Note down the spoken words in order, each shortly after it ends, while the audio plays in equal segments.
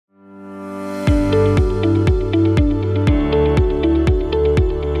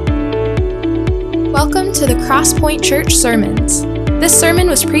Welcome to the Crosspoint Church Sermons. This sermon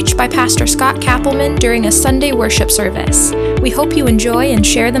was preached by Pastor Scott Kappelman during a Sunday worship service. We hope you enjoy and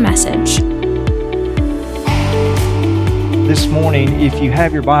share the message. This morning, if you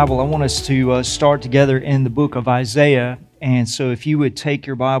have your Bible, I want us to start together in the book of Isaiah. And so if you would take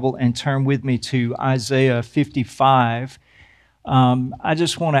your Bible and turn with me to Isaiah 55. I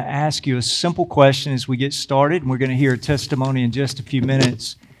just want to ask you a simple question as we get started, and we're going to hear a testimony in just a few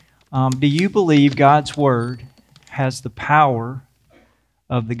minutes. Do you believe God's Word has the power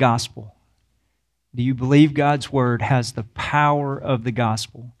of the gospel? Do you believe God's Word has the power of the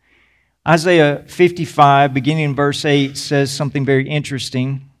gospel? Isaiah 55, beginning in verse 8, says something very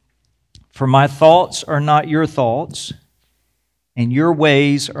interesting. For my thoughts are not your thoughts, and your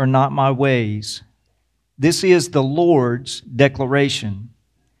ways are not my ways. This is the Lord's declaration.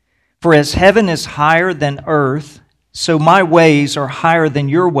 For as heaven is higher than earth, so my ways are higher than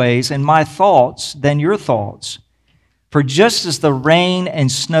your ways, and my thoughts than your thoughts. For just as the rain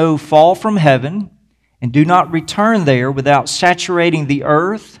and snow fall from heaven, and do not return there without saturating the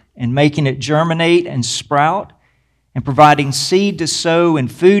earth, and making it germinate and sprout, and providing seed to sow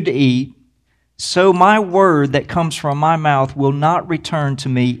and food to eat, so my word that comes from my mouth will not return to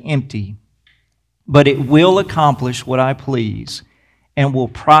me empty, but it will accomplish what I please, and will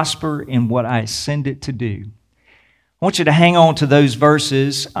prosper in what I send it to do. I want you to hang on to those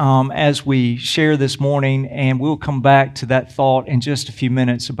verses as we share this morning, and we'll come back to that thought in just a few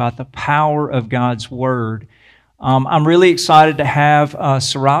minutes about the power of God's Word. I'm really excited to have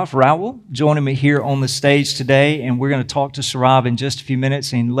Sarav Rowell joining me here on the stage today, and we're going to talk to Sarav in just a few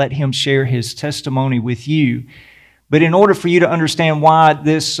minutes and let him share his testimony with you. But in order for you to understand why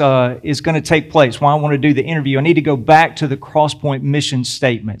this is going to take place, why I want to do the interview, I need to go back to the Crosspoint mission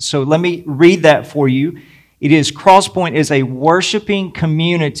statement. So let me read that for you. It is, Crosspoint is a worshiping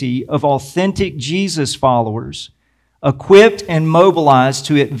community of authentic Jesus followers, equipped and mobilized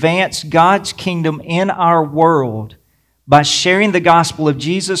to advance God's kingdom in our world by sharing the gospel of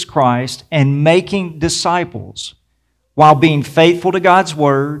Jesus Christ and making disciples while being faithful to God's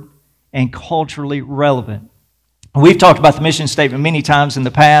Word and culturally relevant. We've talked about the mission statement many times in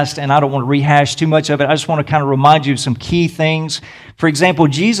the past, and I don't want to rehash too much of it. I just want to kind of remind you of some key things. For example,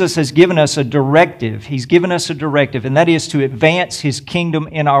 Jesus has given us a directive. He's given us a directive, and that is to advance His kingdom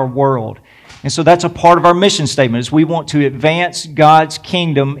in our world. And so that's a part of our mission statement, is we want to advance God's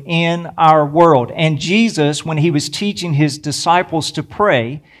kingdom in our world. And Jesus, when He was teaching His disciples to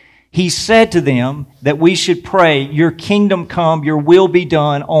pray, He said to them that we should pray, your kingdom come, your will be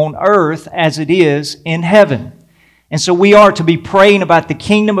done on earth as it is in heaven. And so we are to be praying about the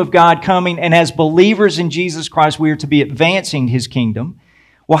kingdom of God coming, and as believers in Jesus Christ, we are to be advancing His kingdom.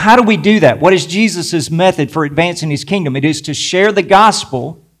 Well, how do we do that? What is Jesus' method for advancing His kingdom? It is to share the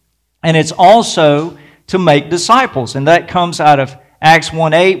gospel, and it's also to make disciples. And that comes out of Acts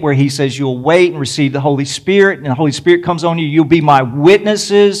 1:8, where He says, you'll wait and receive the Holy Spirit, and the Holy Spirit comes on you. You'll be my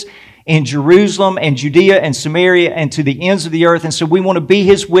witnesses in Jerusalem and Judea and Samaria and to the ends of the earth. And so we want to be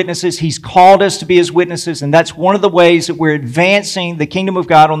His witnesses. He's called us to be His witnesses, and that's one of the ways that we're advancing the kingdom of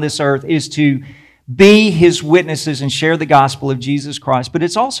God on this earth, is to be His witnesses and share the gospel of Jesus Christ. But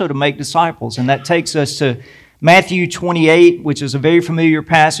it's also to make disciples, and that takes us to Matthew 28, which is a very familiar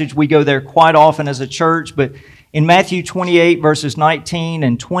passage. We go there quite often as a church, but in Matthew 28, verses 19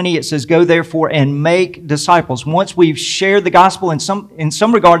 and 20, it says, go therefore and make disciples. Once we've shared the gospel, in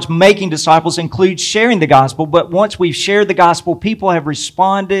some regards, making disciples includes sharing the gospel, but once we've shared the gospel, people have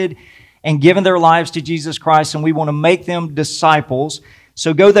responded and given their lives to Jesus Christ, and we want to make them disciples.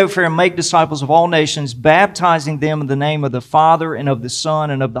 So go therefore and make disciples of all nations, baptizing them in the name of the Father and of the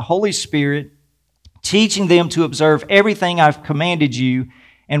Son and of the Holy Spirit, teaching them to observe everything I've commanded you.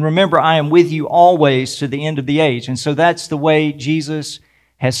 And remember, I am with you always to the end of the age. And so that's the way Jesus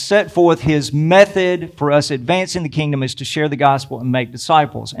has set forth His method for us advancing the kingdom, is to share the gospel and make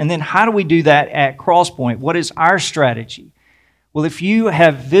disciples. And then how do we do that at Crosspoint? What is our strategy? Well, if you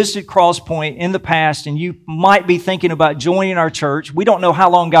have visited Crosspoint in the past and you might be thinking about joining our church, we don't know how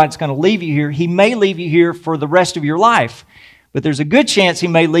long God's going to leave you here. He may leave you here for the rest of your life. But there's a good chance He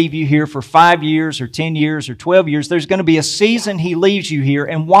may leave you here for 5 years or 10 years or 12 years. There's going to be a season He leaves you here.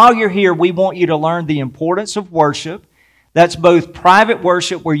 And while you're here, we want you to learn the importance of worship. That's both private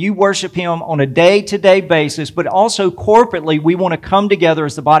worship, where you worship Him on a day-to-day basis, but also corporately, we want to come together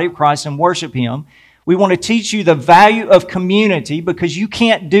as the body of Christ and worship Him. We want to teach you the value of community, because you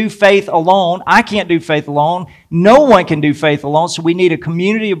can't do faith alone. I can't do faith alone. No one can do faith alone. So we need a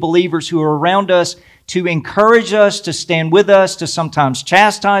community of believers who are around us to encourage us, to stand with us, to sometimes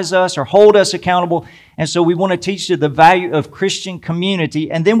chastise us or hold us accountable. And so we want to teach you the value of Christian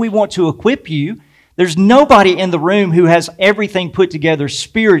community. And then we want to equip you There's nobody in the room who has everything put together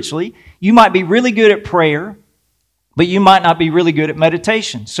spiritually. You might be really good at prayer, but you might not be really good at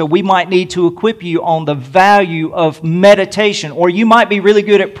meditation. So we might need to equip you on the value of meditation. Or you might be really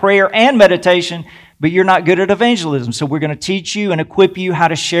good at prayer and meditation, but you're not good at evangelism. So we're going to teach you and equip you how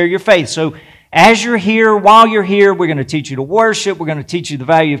to share your faith. So as you're here, while you're here, we're going to teach you to worship. We're going to teach you the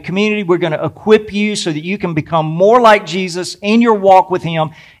value of community. We're going to equip you so that you can become more like Jesus in your walk with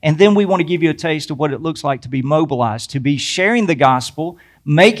Him. And then we want to give you a taste of what it looks like to be mobilized, to be sharing the gospel,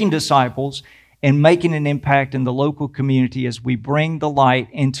 making disciples, and making an impact in the local community as we bring the light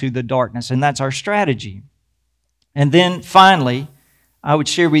into the darkness. And that's our strategy. And then finally, I would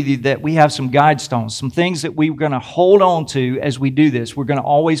share with you that we have some guide stones, some things that we're going to hold on to as we do this. We're going to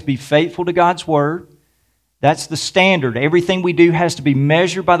always be faithful to God's Word. That's the standard. Everything we do has to be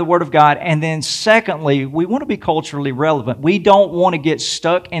measured by the Word of God. And then secondly, we want to be culturally relevant. We don't want to get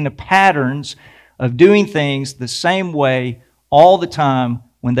stuck in the patterns of doing things the same way all the time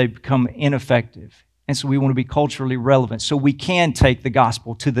when they become ineffective. And so we want to be culturally relevant so we can take the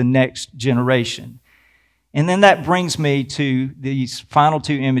gospel to the next generation. And then that brings me to these final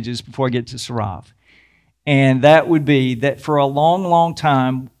two images before I get to Sarav. And that would be that for a long, long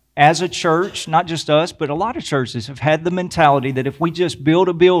time, as a church, not just us, but a lot of churches have had the mentality that if we just build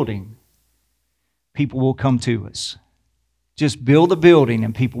a building, people will come to us. Just build a building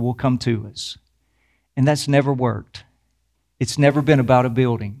and people will come to us. And that's never worked. It's never been about a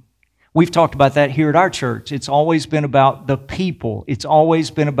building. We've talked about that here at our church. It's always been about the people. It's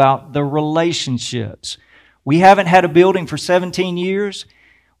always been about the relationships. We haven't had a building for 17 years.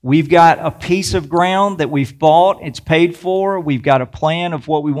 We've got a piece of ground that we've bought. It's paid for. We've got a plan of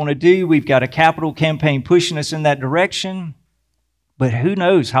what we want to do. We've got a capital campaign pushing us in that direction. But who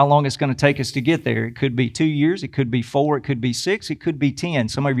knows how long it's going to take us to get there. It could be 2 years. It could be 4. It could be 6. It could be 10.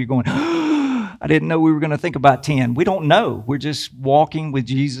 Some of you are going, I didn't know we were going to think about 10. We don't know. We're just walking with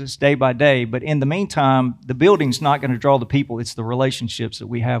Jesus day by day. But in the meantime, the building's not going to draw the people. It's the relationships that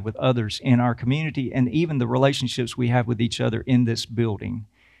we have with others in our community and even the relationships we have with each other in this building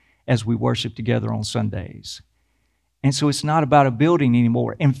as we worship together on Sundays. And so it's not about a building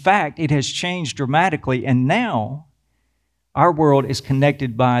anymore. In fact, it has changed dramatically. And now our world is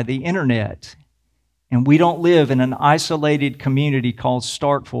connected by the internet. And we don't live in an isolated community called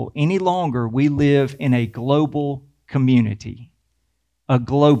Starkville any longer. We live in a global community. A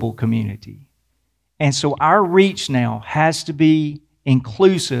global community. And so our reach now has to be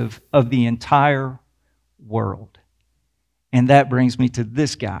inclusive of the entire world. And that brings me to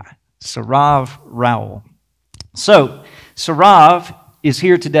this guy, Sarav Rowell. So, Sarav is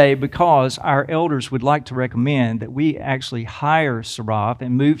here today because our elders would like to recommend that we actually hire Sarav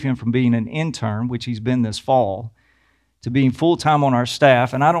and move him from being an intern, which he's been this fall, to being full-time on our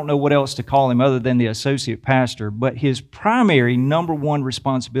staff. And I don't know what else to call him other than the associate pastor, but his primary number one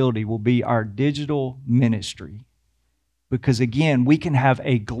responsibility will be our digital ministry. Because again, we can have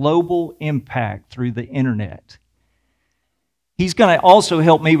a global impact through the internet. He's going to also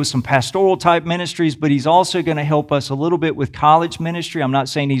help me with some pastoral type ministries, but he's also going to help us a little bit with college ministry. I'm not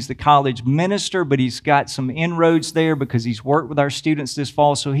saying he's the college minister, but he's got some inroads there because he's worked with our students this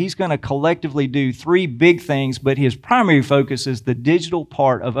fall. So he's going to collectively do 3 big things, but his primary focus is the digital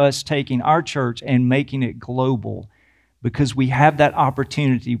part of us taking our church and making it global because we have that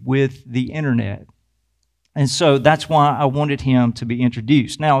opportunity with the internet. And so that's why I wanted him to be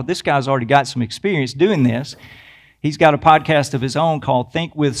introduced. Now, this guy's already got some experience doing this. He's got a podcast of his own called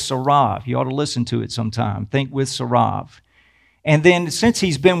Think with Sarav. You ought to listen to it sometime, Think with Sarav. And then since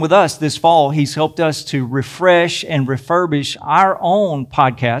he's been with us this fall, he's helped us to refresh and refurbish our own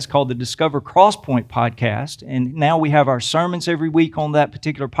podcast called the Discover Crosspoint podcast. And now we have our sermons every week on that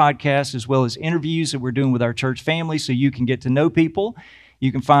particular podcast, as well as interviews that we're doing with our church family so you can get to know people.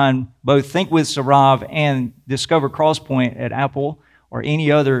 You can find both Think with Sarav and Discover Crosspoint at Apple or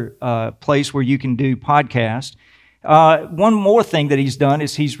any other place where you can do podcasts. One more thing that he's done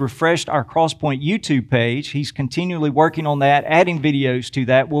is he's refreshed our Crosspoint YouTube page. He's continually working on that, adding videos to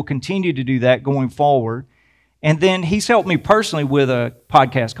that. We'll continue to do that going forward. And then he's helped me personally with a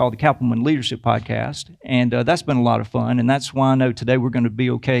podcast called the Kappelman Leadership Podcast, and that's been a lot of fun. And that's why I know today we're going to be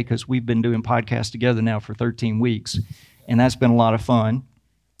okay because we've been doing podcasts together now for 13 weeks, and that's been a lot of fun.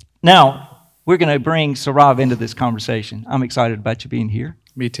 Now, we're going to bring Sarav into this conversation. I'm excited about you being here.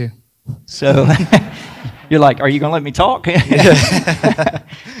 Me too. So you're like, are you going to let me talk?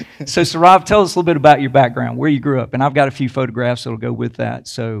 So Sarav, tell us a little bit about your background, where you grew up. And I've got a few photographs that will go with that.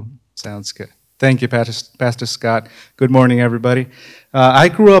 So sounds good. Thank you, Pastor Scott. Good morning, everybody. I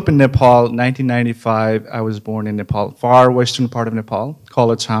grew up in Nepal, 1995. I was born in Nepal, far western part of Nepal,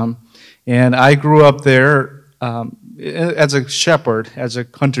 Kolacham. And I grew up there as a shepherd, as a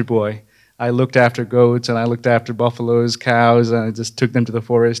country boy. I looked after goats and I looked after buffaloes, cows, and I just took them to the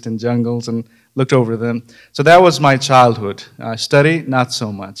forest and jungles and looked over them. So that was my childhood. Study, not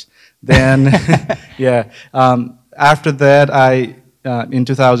so much. Then, after that, in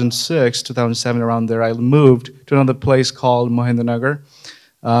 2006, 2007, around there, I moved to another place called Mahendranagar.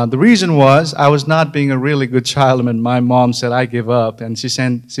 The reason was I was not being a really good child, and my mom said I give up, and she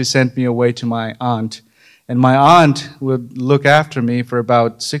sent me away to my aunt. And my aunt would look after me for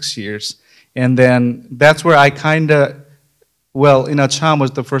about 6 years. And then that's where I in Acham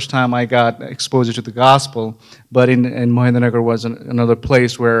was the first time I got exposure to the gospel, but in Mahendranagar was another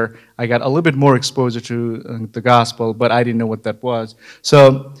place where I got a little bit more exposure to the gospel, but I didn't know what that was.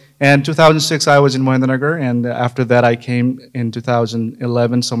 So in 2006, I was in Mahendranagar, and after that, I came in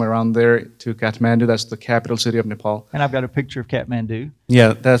 2011, somewhere around there, to Kathmandu. That's the capital city of Nepal. And I've got a picture of Kathmandu.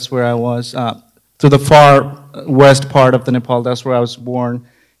 Yeah, that's where I was. To the far west part of the Nepal, that's where I was born.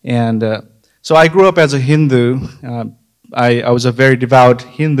 And so I grew up as a Hindu. I was a very devout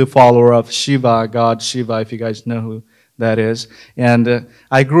Hindu follower of Shiva, God Shiva, if you guys know who that is. And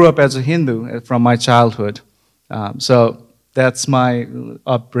I grew up as a Hindu from my childhood. So that's my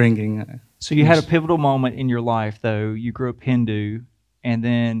upbringing. So you had a pivotal moment in your life, though. You grew up Hindu, and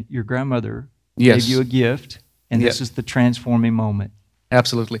then your grandmother gave you a gift, and this is the transforming moment.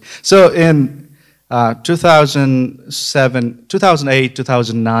 Absolutely. So in 2008,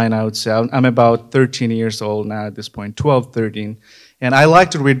 2009, I would say. I'm about 13 years old now at this point, 12, 13. And I like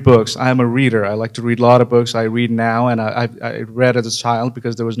to read books. I'm a reader. I like to read a lot of books. I read now, and I read as a child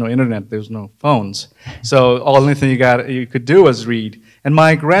because there was no internet, there was no phones. So the only thing you could do was read. And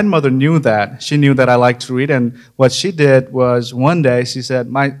my grandmother knew that. She knew that I liked to read, and what she did was one day she said,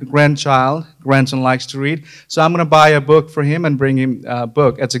 my grandson likes to read, so I'm going to buy a book for him and bring him a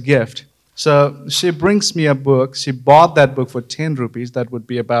book as a gift. So she brings me a book. She bought that book for 10 rupees. That would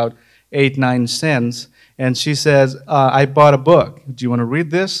be about 8-9 cents. And she says, I bought a book. Do you want to read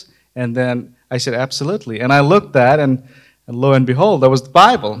this? And then I said, absolutely. And I looked at it, and lo and behold, that was the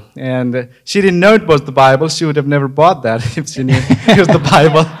Bible. And she didn't know it was the Bible. She would have never bought that if she knew it was the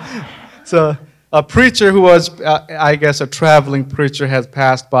Bible. So a preacher who was, I guess, a traveling preacher has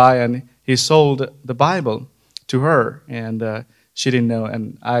passed by, and he sold the Bible to her. And she didn't know,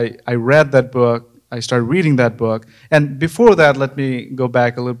 and I read that book. I started reading that book. And before that, let me go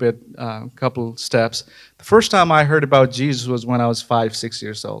back a little bit, a couple steps. The first time I heard about Jesus was when I was 5, 6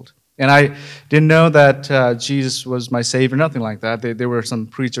 years old. And I didn't know that Jesus was my Savior, nothing like that. There were some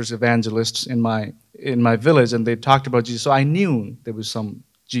preachers, evangelists in my village, and they talked about Jesus, so I knew there was some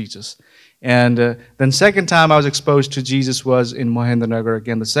Jesus. And then second time I was exposed to Jesus was in Mahendranagar,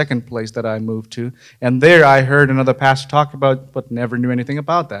 again, the second place that I moved to. And there I heard another pastor talk about, but never knew anything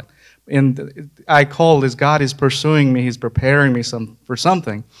about that. And I called this, God is pursuing me, He's preparing me for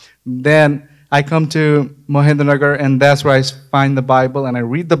something. Then I come to Mahendranagar, and that's where I find the Bible, and I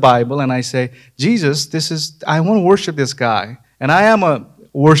read the Bible, and I say, Jesus, I want to worship this guy. And I am a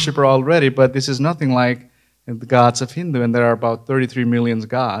worshiper already, but this is nothing like the gods of Hindu, and there are about 33 million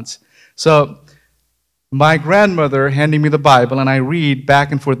gods. So my grandmother handing me the Bible, and I read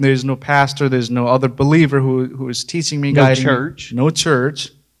back and forth. There's no pastor, there's no other believer who is teaching me, guiding me. No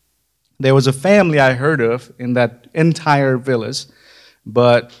church. There was a family I heard of in that entire village,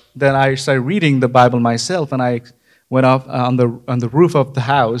 but then I started reading the Bible myself, and I went off on the roof of the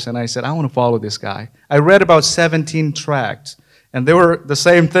house, and I said, I want to follow this guy. I read about 17 tracts, and they were the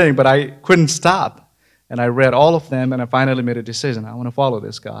same thing, but I couldn't stop. And I read all of them, and I finally made a decision. I want to follow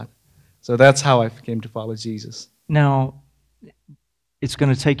this God. So that's how I came to follow Jesus. Now, it's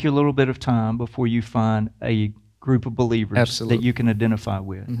going to take you a little bit of time before you find a group of believers that you can identify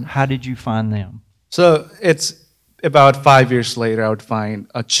with. Mm-hmm. How did you find them? So it's about 5 years later, I would find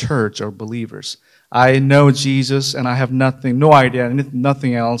a church or believers. I know Jesus, and I have no idea,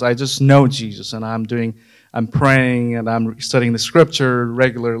 nothing else. I just know Jesus, and I'm praying, and I'm studying the Scripture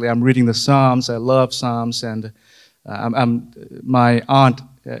regularly. I'm reading the Psalms. I love Psalms, and my aunt.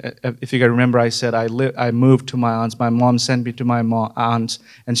 If you can remember, I said I moved to my aunt's. My mom sent me to my aunt's,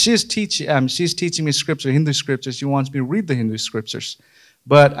 and she's teaching me Scripture, Hindu Scriptures. She wants me to read the Hindu Scriptures.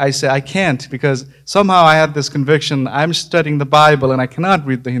 But I said, I can't, because somehow I had this conviction, I'm studying the Bible and I cannot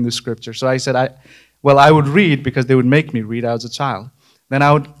read the Hindu Scripture. So I said, I would read because they would make me read. I was a child. Then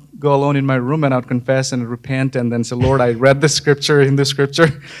I would go alone in my room and I would confess and repent and then say, Lord, I read this Scripture, Hindu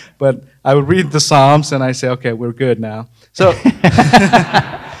Scripture. But I would read the Psalms and I say, okay, we're good now. So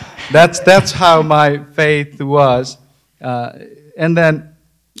that's how my faith was. And then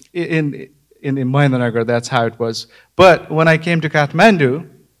in Mahendranagar, that's how it was. But when I came to Kathmandu,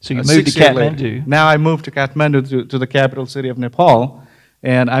 So you moved to 6 years later. Kathmandu. Now I moved to Kathmandu, to the capital city of Nepal.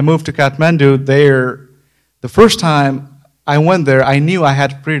 And I moved to Kathmandu there. The first time I went there, I knew I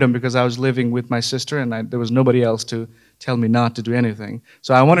had freedom because I was living with my sister and there was nobody else to tell me not to do anything.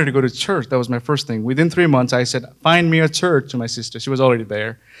 So I wanted to go to church. That was my first thing. Within 3 months, I said, find me a church, to my sister. She was already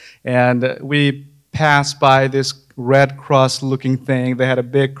there. And we passed by this Red Cross-looking thing. They had a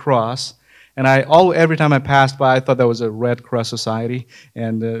big cross. And every time I passed by, I thought that was a Red Cross society.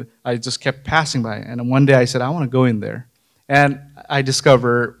 And I just kept passing by. And one day I said, I want to go in there. And I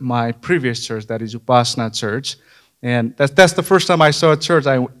discovered my previous church, that is Upasana Church. And that's the first time I saw a church.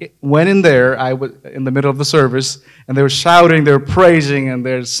 I went in there, I was in the middle of the service, and they were shouting, they were praising, and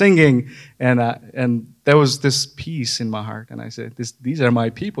they're singing. And there was this peace in my heart. And I said, these are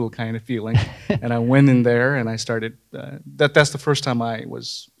my people kind of feeling. And I went in there, and I started, that's the first time I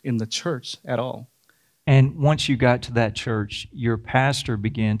was in the church at all. And once you got to that church, your pastor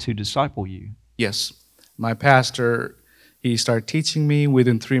began to disciple you. Yes. My pastor, he started teaching me.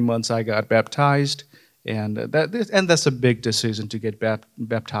 Within 3 months, I got baptized. And that's a big decision to get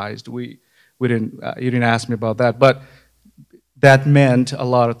baptized. You didn't ask me about that, but that meant a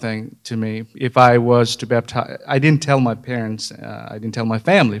lot of things to me. If I was to baptize, I didn't tell my parents, I didn't tell my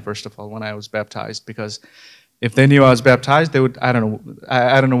family, first of all, when I was baptized, because if they knew I was baptized, they would, I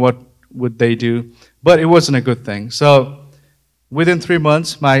don't know what would they do, but it wasn't a good thing. So within 3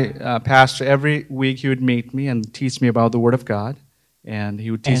 months, my pastor, every week he would meet me and teach me about the Word of God. And he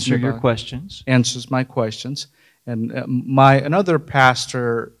would teach answers my questions. And another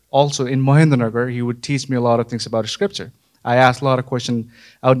pastor, also in Mahendranagar, he would teach me a lot of things about Scripture. I asked a lot of questions.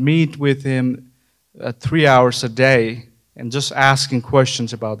 I would meet with him 3 hours a day and just asking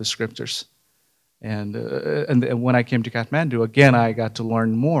questions about the Scriptures. And when I came to Kathmandu, again, I got to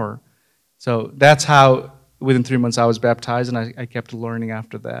learn more. So that's how, within 3 months, I was baptized, and I kept learning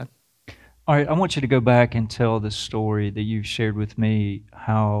after that. All right, I want you to go back and tell the story that you've shared with me,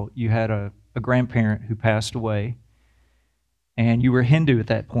 how you had a grandparent who passed away, and you were Hindu at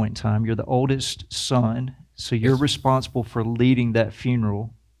that point in time. You're the oldest son, so you're responsible for leading that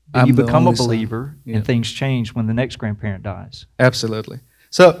funeral. Then you become a believer, and things change when the next grandparent dies. Absolutely.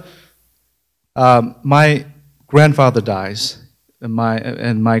 So my grandfather dies, and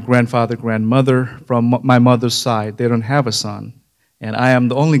my grandmother from my mother's side, they don't have a son. And I am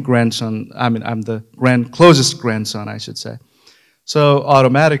the only grandson, I'm the closest grandson, I should say. So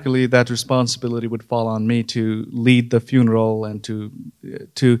automatically that responsibility would fall on me to lead the funeral and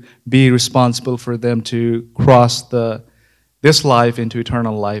to be responsible for them to cross this life into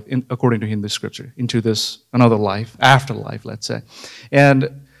eternal life, according to Hindu scripture, into this another life, afterlife, let's say.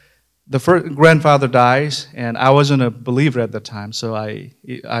 And the first grandfather dies, and I wasn't a believer at the time, so I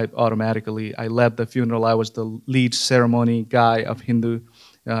automatically led the funeral. I was the lead ceremony guy of Hindu,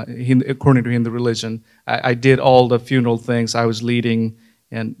 according to Hindu religion. I did all the funeral things. I was leading,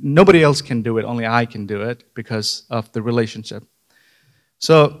 and nobody else can do it. Only I can do it because of the relationship.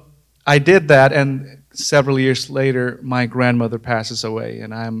 So I did that, and several years later, my grandmother passes away,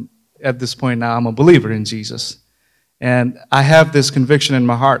 and at this point now I'm a believer in Jesus. And I have this conviction in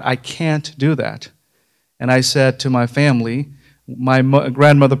my heart, I can't do that. And I said to my family, my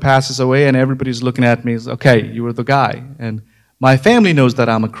grandmother passes away and everybody's looking at me, okay, you were the guy. And my family knows that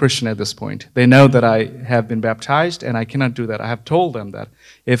I'm a Christian at this point. They know that I have been baptized and I cannot do that. I have told them that.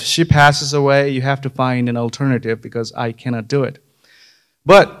 If she passes away, you have to find an alternative because I cannot do it.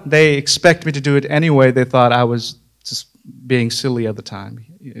 But they expect me to do it anyway. They thought I was just being silly at the time.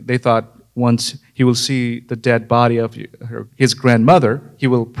 They thought, once he will see the dead body of his grandmother, he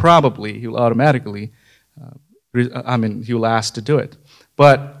will automatically, he will ask to do it.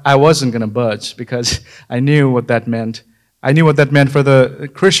 But I wasn't going to budge because I knew what that meant. I knew what that meant for the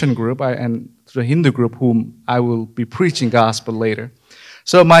Christian group and the Hindu group whom I will be preaching gospel later.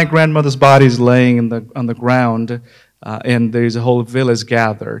 So my grandmother's body is laying on the ground, and there's a whole village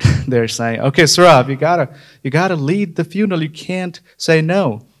gathered. They're saying, okay, Saurabh, you gotta lead the funeral. You can't say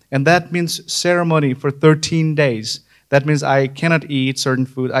no. And that means ceremony for 13 days. That means I cannot eat certain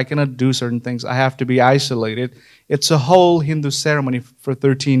food. I cannot do certain things. I have to be isolated. It's a whole Hindu ceremony for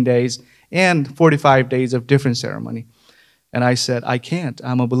 13 days and 45 days of different ceremony. And I said, I can't.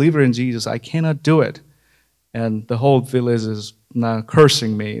 I'm a believer in Jesus. I cannot do it. And the whole village is now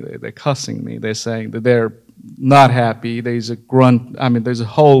cursing me. They're cussing me. They're saying that they're not happy. There's a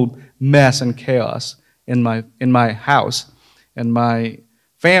whole mess and chaos in my house. And my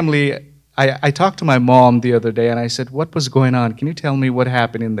family, I talked to my mom the other day and I said, what was going on? Can you tell me what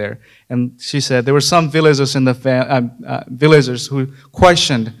happened in there? And she said, there were some villagers in the villagers who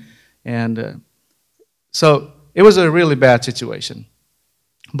questioned. And so it was a really bad situation.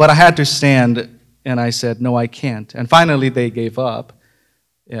 But I had to stand, and I said, no, I can't. And finally, they gave up,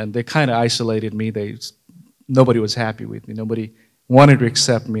 and they kind of isolated me. Nobody was happy with me. Nobody wanted to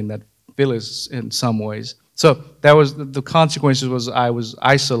accept me in that village in some ways. So that was the consequences. Was I was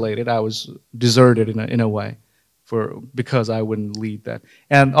isolated. I was deserted in a way, because I wouldn't lead that,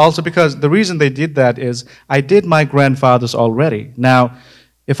 and also because the reason they did that is I did my grandfather's already. Now,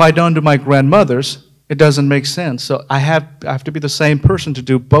 if I don't do my grandmother's, it doesn't make sense. So I have to be the same person to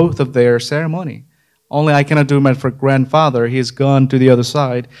do both of their ceremony. Only I cannot do it for grandfather. He's gone to the other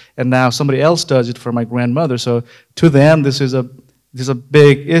side, and now somebody else does it for my grandmother. So to them, this is a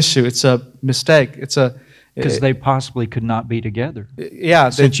big issue. It's a mistake. Because they possibly could not be together. Yeah,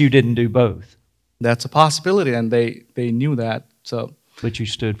 since you didn't do both. That's a possibility, and they knew that. So, but you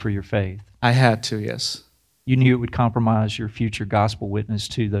stood for your faith. I had to, yes. You knew it would compromise your future gospel witness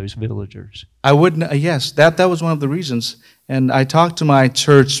to those villagers. I wouldn't. Yes, that was one of the reasons. And I talked to my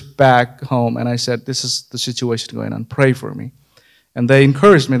church back home, and I said, "This is the situation going on. Pray for me." And they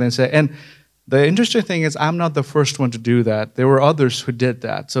encouraged me. They said, and the interesting thing is, I'm not the first one to do that. There were others who did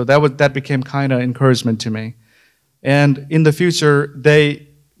that. So that became kind of encouragement to me. And in the future, they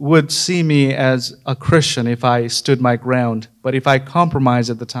would see me as a Christian if I stood my ground. But if I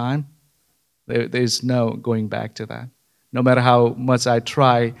compromised at the time, there's no going back to that. No matter how much I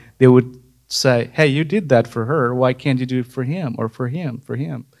try, they would say, hey, you did that for her. Why can't you do it for him or for him, for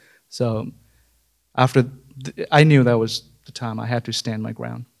him? So I knew that was the time I had to stand my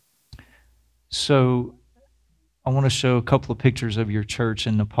ground. So I want to show a couple of pictures of your church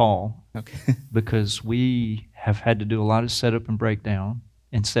in Nepal. Okay. Because we have had to do a lot of setup and breakdown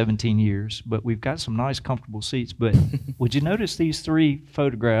in 17 years, but we've got some nice, comfortable seats. But would you notice these 3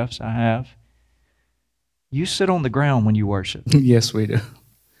 photographs I have? You sit on the ground when you worship. Yes, we do.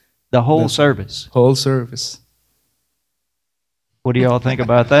 The whole service. Whole service. What do y'all think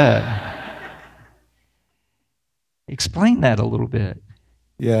about that? Explain that a little bit.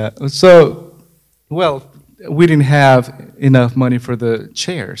 Yeah. So, well, we didn't have enough money for the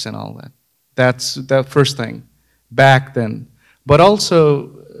chairs and all that. That's the first thing back then. But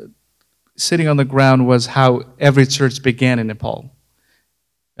also, sitting on the ground was how every church began in Nepal.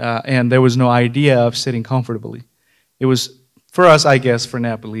 And there was no idea of sitting comfortably. It was, for us, I guess, for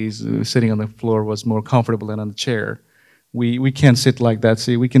Nepalese, sitting on the floor was more comfortable than on the chair. We can't sit like that.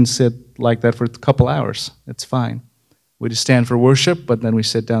 See, we can sit like that for a couple hours. It's fine. We just stand for worship, but then we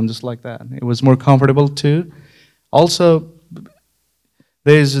sit down just like that. It was more comfortable too. Also,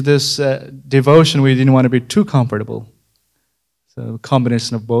 there's this devotion we didn't want to be too comfortable. So a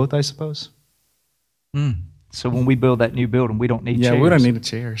combination of both, I suppose. So when we build that new building, we don't need chairs. Yeah, we don't need the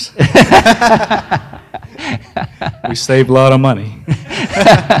chairs. We save a lot of money.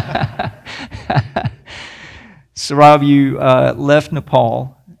 So Rob, you left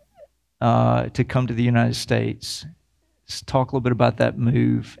Nepal to come to the United States. Let's talk a little bit about that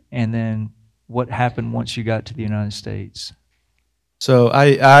move and then what happened once you got to the United States. So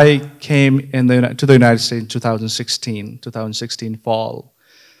I came to the United States in 2016 fall.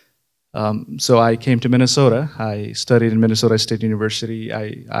 So I came to Minnesota. I studied in Minnesota State University.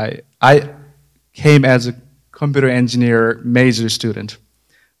 I came as a computer engineer major student.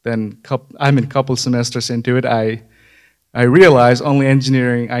 Then I'm in a couple semesters into it. I realized only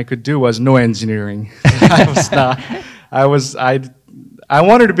engineering I could do was no engineering. I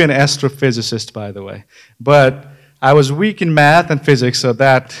wanted to be an astrophysicist, by the way, but I was weak in math and physics, so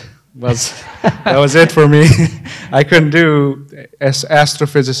that was it for me. I couldn't do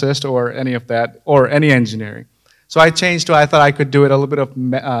astrophysicist or any of that or any engineering. So I changed to I thought I could do it a little bit of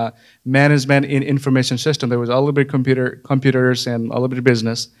management in information system. There was a little bit of computers and a little bit of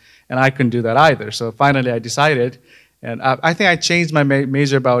business, and I couldn't do that either. So finally I decided, and I think I changed my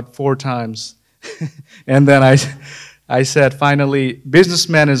major about 4 times, and then I said, finally, business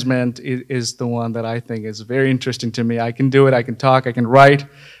management is the one that I think is very interesting to me. I can do it, I can talk, I can write.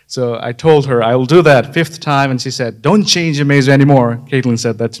 So I told her, I will do that 5th time, and she said, don't change your major anymore. Caitlin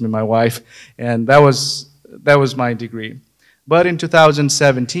said that to me, my wife, and that was my degree. But in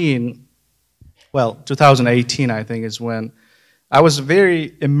 2018, I think, is when I was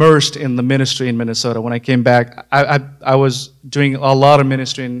very immersed in the ministry in Minnesota. When I came back, I was doing a lot of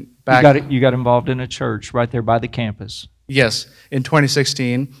ministry back. You got involved in a church right there by the campus. Yes, in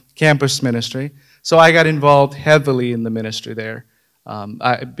 2016, campus ministry. So I got involved heavily in the ministry there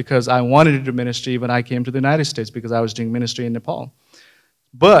because I wanted to do ministry when I came to the United States because I was doing ministry in Nepal.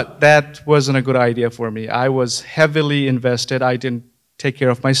 But that wasn't a good idea for me. I was heavily invested. I didn't take care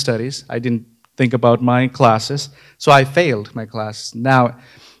of my studies. I didn't think about my classes. So I failed my classes. Now,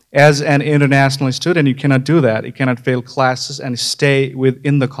 As an international student, you cannot do that. You cannot fail classes and stay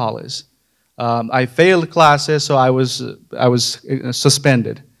within the college. I failed classes, so I was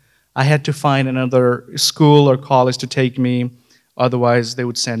suspended. I had to find another school or college to take me. Otherwise, they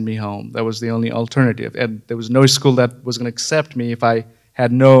would send me home. That was the only alternative. And there was no school that was going to accept me if I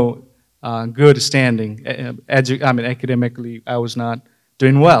had no good standing. Academically, I was not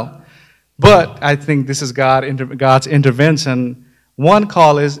doing well. But I think this is God's intervention. One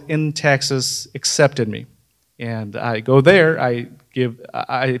college in Texas accepted me. And I go there. I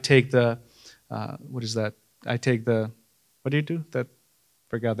take the, what is that? I take the, what do you do?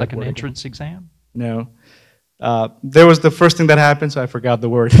 Forgot that Like word an again. entrance exam? No. There was the first thing that happened, so I forgot the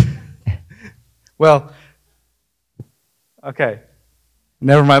word. Well, okay.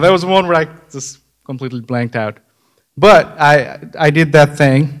 Never mind. That was one where I just completely blanked out. But I did that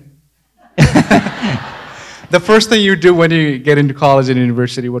thing. The first thing you do when you get into college and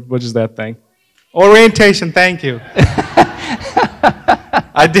university, what is that thing? Orientation, thank you.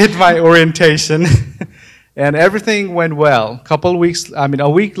 I did my orientation, and everything went well. A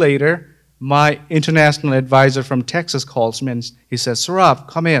week later, my international advisor from Texas calls me and he says, "Saurabh,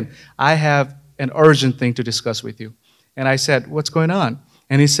 come in. I have an urgent thing to discuss with you." And I said, "What's going on?"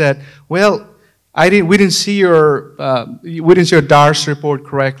 And he said, "Well, we didn't see your DARS report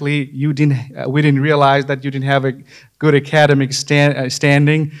correctly. We didn't realize that you didn't have a good academic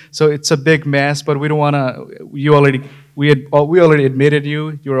standing. So it's a big mess. But we don't want to. We already admitted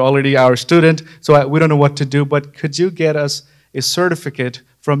you. You're already our student. So we don't know what to do. But could you get us a certificate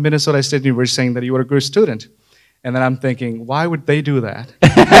from Minnesota State University saying that you were a good student?" And then I'm thinking, why would they do that?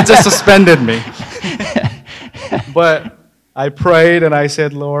 They just suspended me. But I prayed and I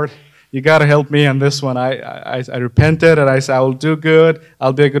said, "Lord, you got to help me on this one." I repented and I said, "I will do good.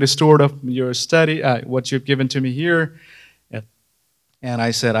 I'll be a good steward of your study, what you've given to me here." And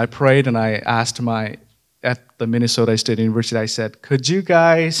I said, I prayed and I asked at the Minnesota State University, I said, "Could you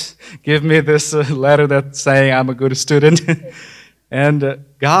guys give me this letter that's saying I'm a good student?" And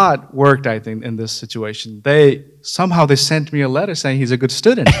God worked, I think, in this situation. Somehow they sent me a letter saying he's a good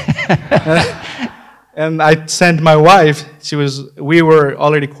student. And I sent my wife. We were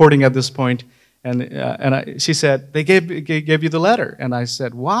already courting at this point, and she said, "They gave you the letter." And I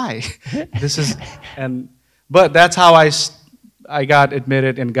said, "Why?" But that's how I got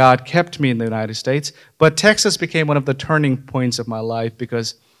admitted, and God kept me in the United States. But Texas became one of the turning points of my life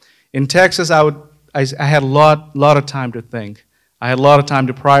because in Texas I had a lot of time to think. I had a lot of time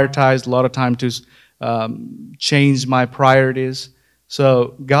to prioritize, a lot of time to change my priorities.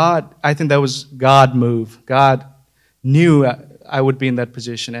 So I think that was God move. God knew I would be in that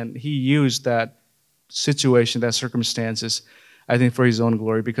position, and He used that situation, that circumstances, I think, for His own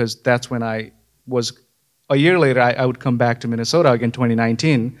glory, because that's when a year later, I would come back to Minnesota again,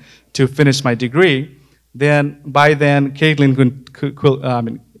 2019, to finish my degree. By then,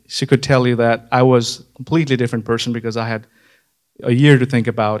 Caitlin she could tell you that I was a completely different person because I had a year to think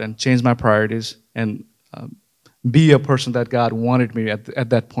about and change my priorities and be a person that God wanted me at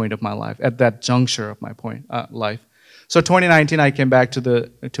that point of my life, at that juncture of my life. So 2019, I came back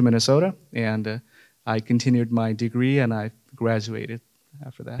to Minnesota, and I continued my degree, and I graduated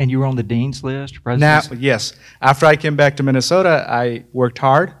after that. And you were on the dean's list? Yes. After I came back to Minnesota, I worked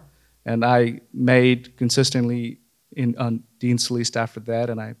hard, and I made consistently on dean's list after that,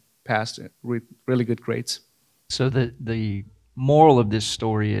 and I passed really good grades. So the moral of this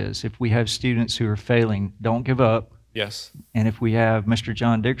story is, if we have students who are failing, don't give up. Yes. And if we have Mr.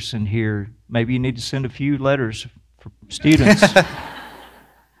 John Dickerson here, maybe you need to send a few letters for students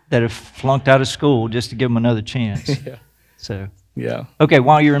that have flunked out of school just to give them another chance. Yeah. So. Yeah. Okay,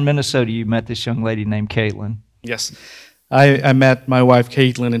 while you're in Minnesota, you met this young lady named Caitlin. Yes. I met my wife,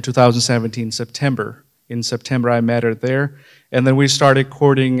 Caitlin, in 2017, September. In September, I met her there. And then we started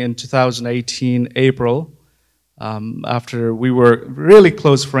courting in 2018, April. After we were really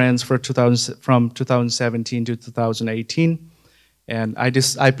close friends from 2017 to 2018. And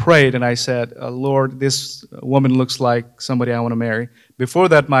I prayed and I said, "Lord, this woman looks like somebody I want to marry." Before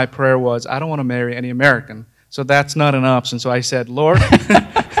that, my prayer was, I don't want to marry any American. So that's not an option. So I said, "Lord,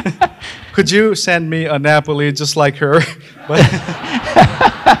 could you send me a Napoli just like her?" But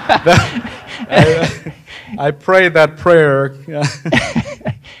I prayed that prayer.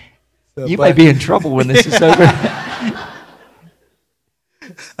 You may be in trouble when this is over.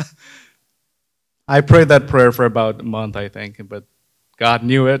 I prayed that prayer for about a month, I think, but God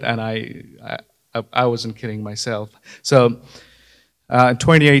knew it, and I wasn't kidding myself. So In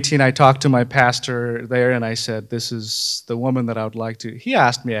 2018, I talked to my pastor there, and I said, this is the woman that I would like to. He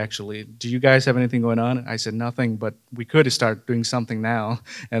asked me, actually, do you guys have anything going on? I said, nothing, but we could start doing something now.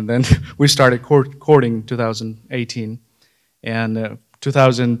 And then we started courting in 2018. And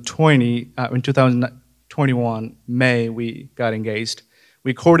 2020, in 2021, May, we got engaged.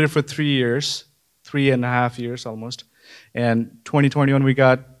 We courted for 3 years, 3.5 years almost. And 2021, we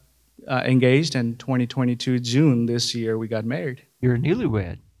got engaged, and 2022, June this year, we got married. You're a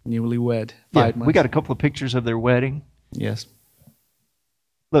newlywed. Newlywed, Yeah, 5 months. we got a couple of pictures of their wedding. Yes.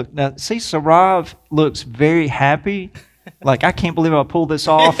 Look, now, see, Sarav looks very happy. Like, I can't believe I pulled this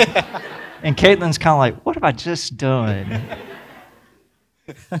off. And Caitlin's kind of like, what have I just done?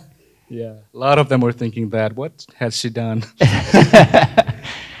 Yeah. A lot of them were thinking that. What has she done?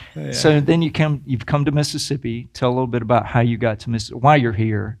 So then you've come to Mississippi. Tell a little bit about how you got to Mississippi, why you're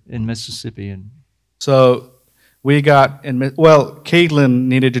here in Mississippi. And So we got Caitlin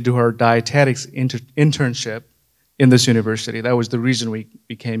needed to do her dietetics internship in this university. That was the reason we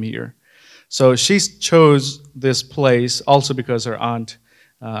came here. So she chose this place also because her aunt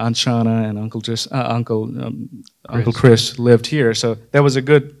Shauna and Uncle Chris lived here. So that was a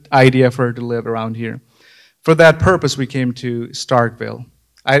good idea for her to live around here. For that purpose, we came to Starkville.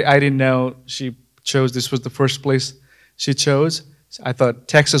 I didn't know she chose, this was the first place she chose. I thought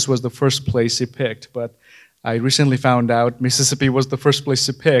Texas was the first place she picked, but I recently found out Mississippi was the first place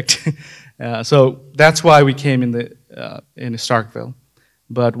she picked. So that's why we came in Starkville.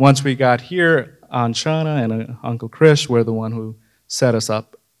 But once we got here, Aunt Shauna and Uncle Chris were the one who set us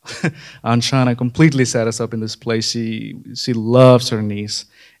up. Aunt Shauna completely set us up in this place. She loves her niece,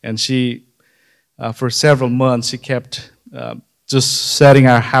 and she, for several months, she kept just setting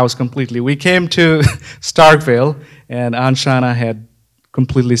our house completely. We came to Starkville, and Aunt Shauna had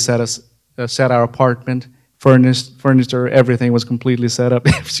completely set our apartment, furniture, everything was completely set up.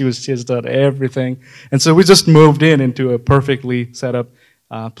 She has done everything, and so we just moved into a perfectly set up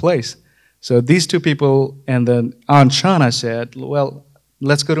place. So these two people, and then Aunt Shauna said, well,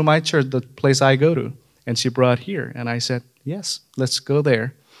 let's go to my church, the place I go to. And she brought here. And I said, yes, let's go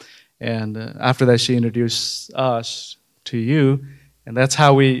there. And after that, she introduced us to you. And that's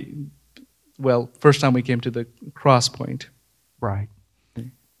how first time we came to the Cross Point. right.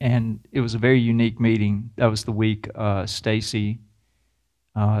 And it was a very unique meeting. That was the week Stacy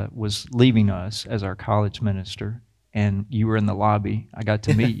was leaving us as our college minister. And you were in the lobby. I got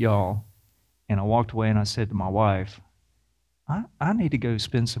to meet y'all. And I walked away and I said to my wife, I need to go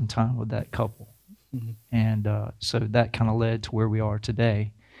spend some time with that couple. Mm-hmm. And so that kind of led to where we are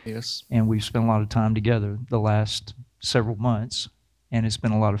today. Yes. And we've spent a lot of time together the last several months, and it's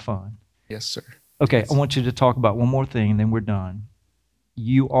been a lot of fun. Yes, sir. Okay, yes. I want you to talk about one more thing, and then we're done.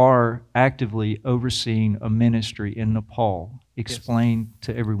 You are actively overseeing a ministry in Nepal. Explain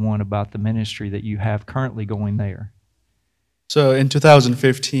to everyone about the ministry that you have currently going there. So in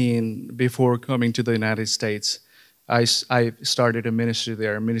 2015, before coming to the United States, I started a ministry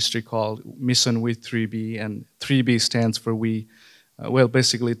there, a ministry called Mission with 3B, and 3B stands for we.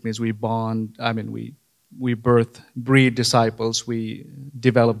 Basically it means we bond. We breed disciples, we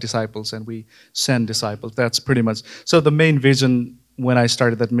develop disciples, and we send disciples. That's pretty much. So the main vision when I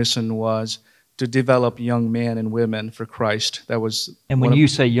started that mission was to develop young men and women for Christ. That was. And when you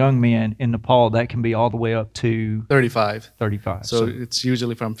say young men in Nepal, that can be all the way up to 35. 35. So it's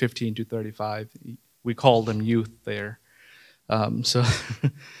usually from 15 to 35. We call them youth there. So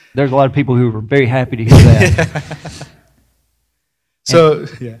there's a lot of people who are very happy to hear that. So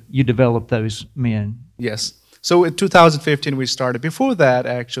you developed those men. Yes. So in 2015 we started. Before that,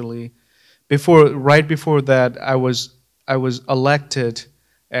 actually, right before that, I was elected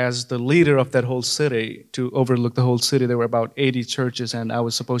as the leader of that whole city to overlook the whole city. There were about 80 churches, and I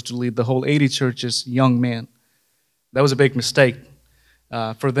was supposed to lead the whole 80 churches, young men. That was a big mistake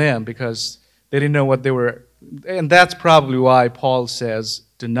for them because they didn't know what they were. And that's probably why Paul says,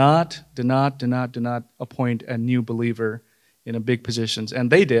 do not appoint a new believer in a big positions.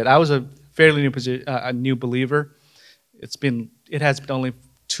 And they did. I was a fairly new believer. It has been only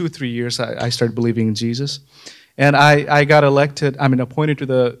 2-3 years I started believing in Jesus. And I got appointed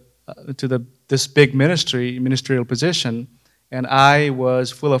to this big ministerial position, and I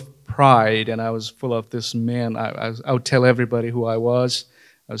was full of pride, and I was full of this man. I would tell everybody who I was.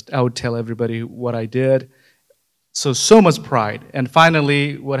 I would tell everybody what I did. So much pride. And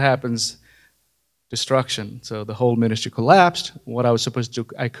finally, what happens? Destruction. So the whole ministry collapsed. What I was supposed to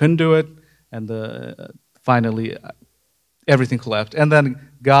do, I couldn't do it. And finally, everything collapsed. And then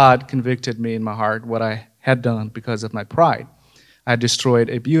God convicted me in my heart what I had done because of my pride. I destroyed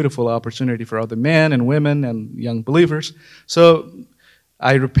a beautiful opportunity for other men and women and young believers. So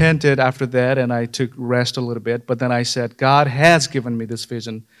I repented after that, and I took rest a little bit. But then I said, God has given me this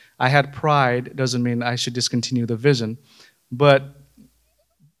vision. I had pride. Doesn't mean I should discontinue the vision. But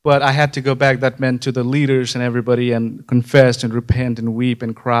I had to go back. That meant to the leaders and everybody, and confess and repent and weep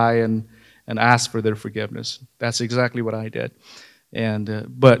and cry and ask for their forgiveness. That's exactly what I did. And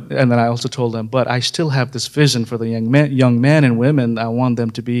then I also told them, but I still have this vision for the young men and women. I want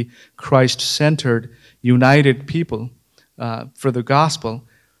them to be Christ-centered, united people for the gospel.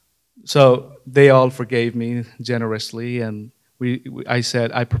 So they all forgave me generously, and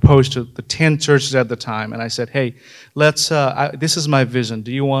I proposed to the 10 churches at the time, and I said, hey, this is my vision.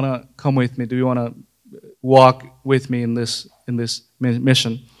 Do you want to come with me? Do you want to walk with me in this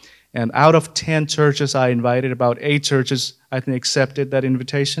mission? And out of 10 churches I invited, about 8 churches, I think, accepted that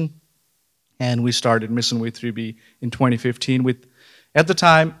invitation. And we started Mission Way 3B in 2015. At the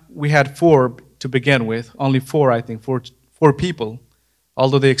time, we had 4 to begin with. Only 4, I think, 4 people.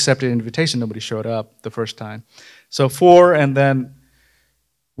 Although they accepted the invitation, nobody showed up the first time. So 4, and then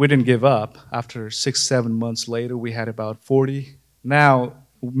we didn't give up. After 6-7 months later, we had about 40. Now,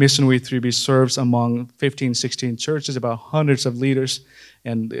 Mission Way 3B serves among 15, 16 churches, about hundreds of leaders,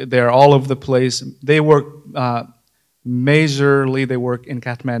 and they're all over the place. They work, majorly they work in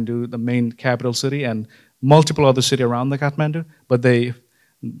Kathmandu, the main capital city, and multiple other cities around the Kathmandu, but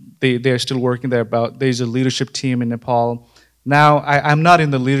they're still working there. There's a leadership team in Nepal. Now, I'm not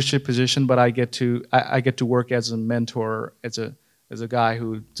in the leadership position, but I get to work as a mentor, as a guy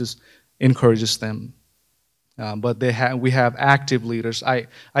who just encourages them. But we have active leaders.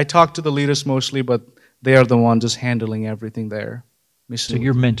 I talk to the leaders mostly, but they are the ones just handling everything there. So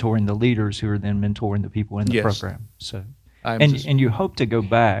you're mentoring the leaders who are then mentoring the people in the program. So, and you hope to go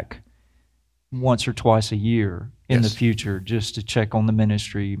back once or twice a year in the future just to check on the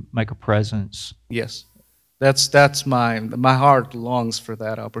ministry, make a presence. Yes. That's my heart longs for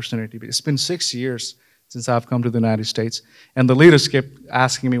that opportunity. It's been 6 years since I've come to the United States, and the leaders kept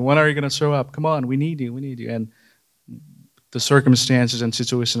asking me, when are you going to show up? Come on, we need you. And the circumstances and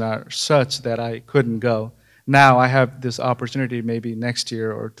situation are such that I couldn't go. Now I have this opportunity, maybe next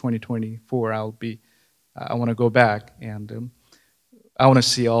year or 2024, I want to go back, and I want to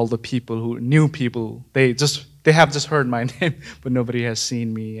see all the people new people. They have just heard my name, but nobody has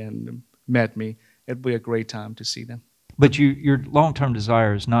seen me and met me. It'd be a great time to see them. But your long-term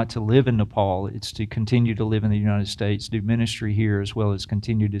desire is not to live in Nepal. It's to continue to live in the United States, do ministry here, as well as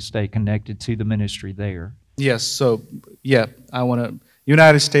continue to stay connected to the ministry there. Yes. So, I want to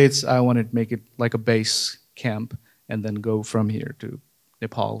United States. I want to make it like a base camp, and then go from here to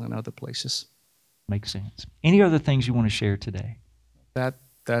Nepal and other places. Makes sense. Any other things you want to share today?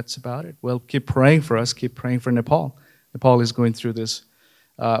 That's about it. Well, keep praying for us. Keep praying for Nepal. Nepal is going through this.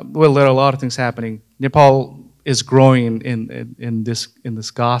 There are a lot of things happening. Nepal is growing in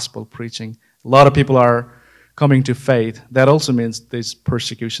this gospel preaching. A lot of people are coming to faith. That also means there's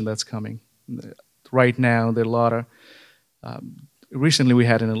persecution that's coming. Right now, there are a lot of. Recently, we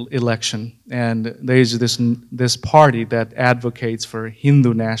had an election, and there's this party that advocates for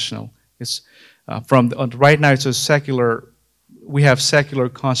Hindu national. It's right now. It's a secular. We have secular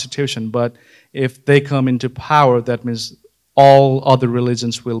constitution, but if they come into power, that means all other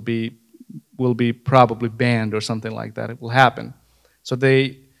religions will be probably banned or something like that. It will happen. So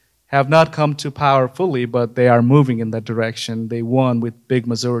they have not come to power fully, but they are moving in that direction. They won with big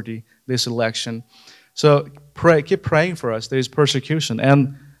majority this election. So keep praying for us. There is persecution,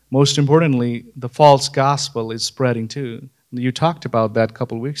 and most importantly, the false gospel is spreading too. You talked about that a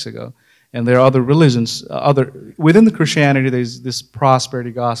couple of weeks ago. And there are other religions, within the Christianity, there's this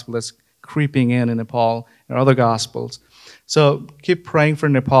prosperity gospel that's creeping in Nepal, and other gospels. So keep praying for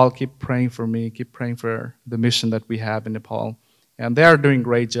Nepal, keep praying for me, keep praying for the mission that we have in Nepal. And they are doing a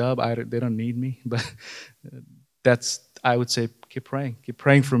great job. They don't need me, but I would say keep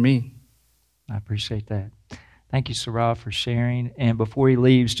praying for me. I appreciate that. Thank you, Saurav, for sharing. And before he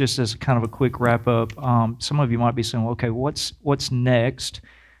leaves, just as kind of a quick wrap up, some of you might be saying, okay, what's next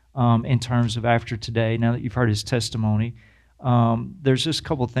in terms of after today, now that you've heard his testimony? There's just a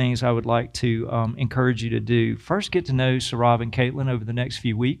couple of things I would like to encourage you to do. First, get to know Saurav and Caitlin over the next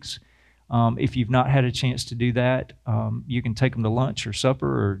few weeks. If you've not had a chance to do that, you can take them to lunch or supper,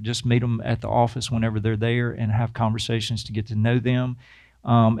 or just meet them at the office whenever they're there and have conversations to get to know them.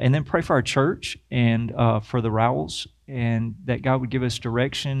 And then pray for our church and for the Rowells, and that God would give us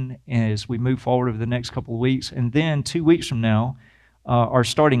direction as we move forward over the next couple of weeks. And then 2 weeks from now, or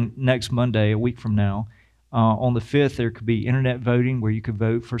starting next Monday, a week from now, on the 5th, there could be internet voting where you could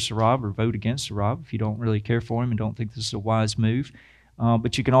vote for Saurav or vote against Saurav if you don't really care for him and don't think this is a wise move.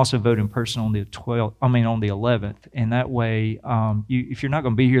 But you can also vote in person on the 11th, and that way, if you're not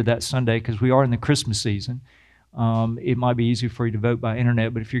going to be here that Sunday, because we are in the Christmas season, it might be easier for you to vote by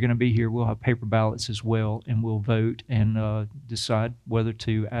internet. But if you're going to be here, we'll have paper ballots as well, and we'll vote and decide whether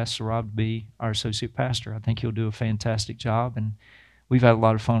to ask Saurabh to be our associate pastor. I think he'll do a fantastic job, and we've had a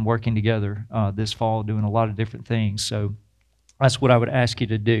lot of fun working together this fall, doing a lot of different things. So that's what I would ask you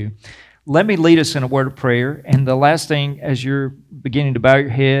to do. Let me lead us in a word of prayer. And the last thing, as you're beginning to bow your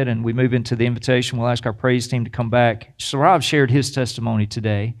head and we move into the invitation, we'll ask our praise team to come back. Saurabh shared his testimony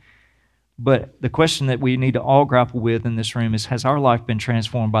today. But the question that we need to all grapple with in this room is, has our life been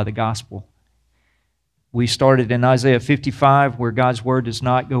transformed by the gospel? We started in Isaiah 55, where God's word does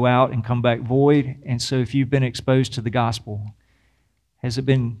not go out and come back void. And so if you've been exposed to the gospel, has it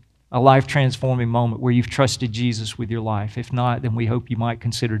been a life-transforming moment where you've trusted Jesus with your life? If not, then we hope you might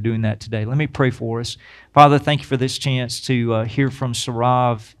consider doing that today. Let me pray for us. Father, thank you for this chance to hear from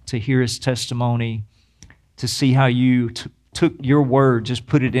Saurabh, to hear his testimony, to see how you took your word, just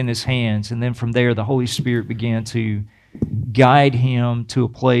put it in his hands, and then from there the Holy Spirit began to guide him to a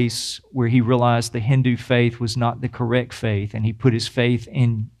place where he realized the Hindu faith was not the correct faith, and he put his faith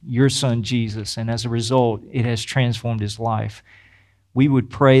in your Son, Jesus, and as a result, it has transformed his life. We would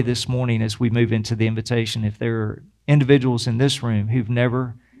pray this morning as we move into the invitation, if there are individuals in this room who've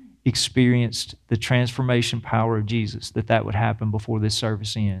never experienced the transformation power of Jesus, that would happen before this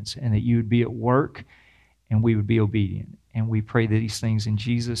service ends, and that you would be at work and we would be obedient. And we pray these things in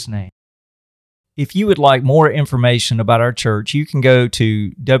Jesus' name. If you would like more information about our church, you can go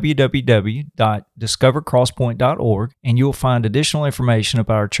to www.discovercrosspoint.org and you'll find additional information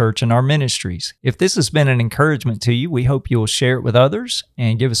about our church and our ministries. If this has been an encouragement to you, we hope you'll share it with others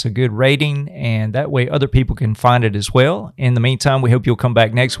and give us a good rating, and that way other people can find it as well. In the meantime, we hope you'll come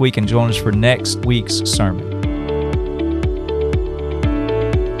back next week and join us for next week's sermon.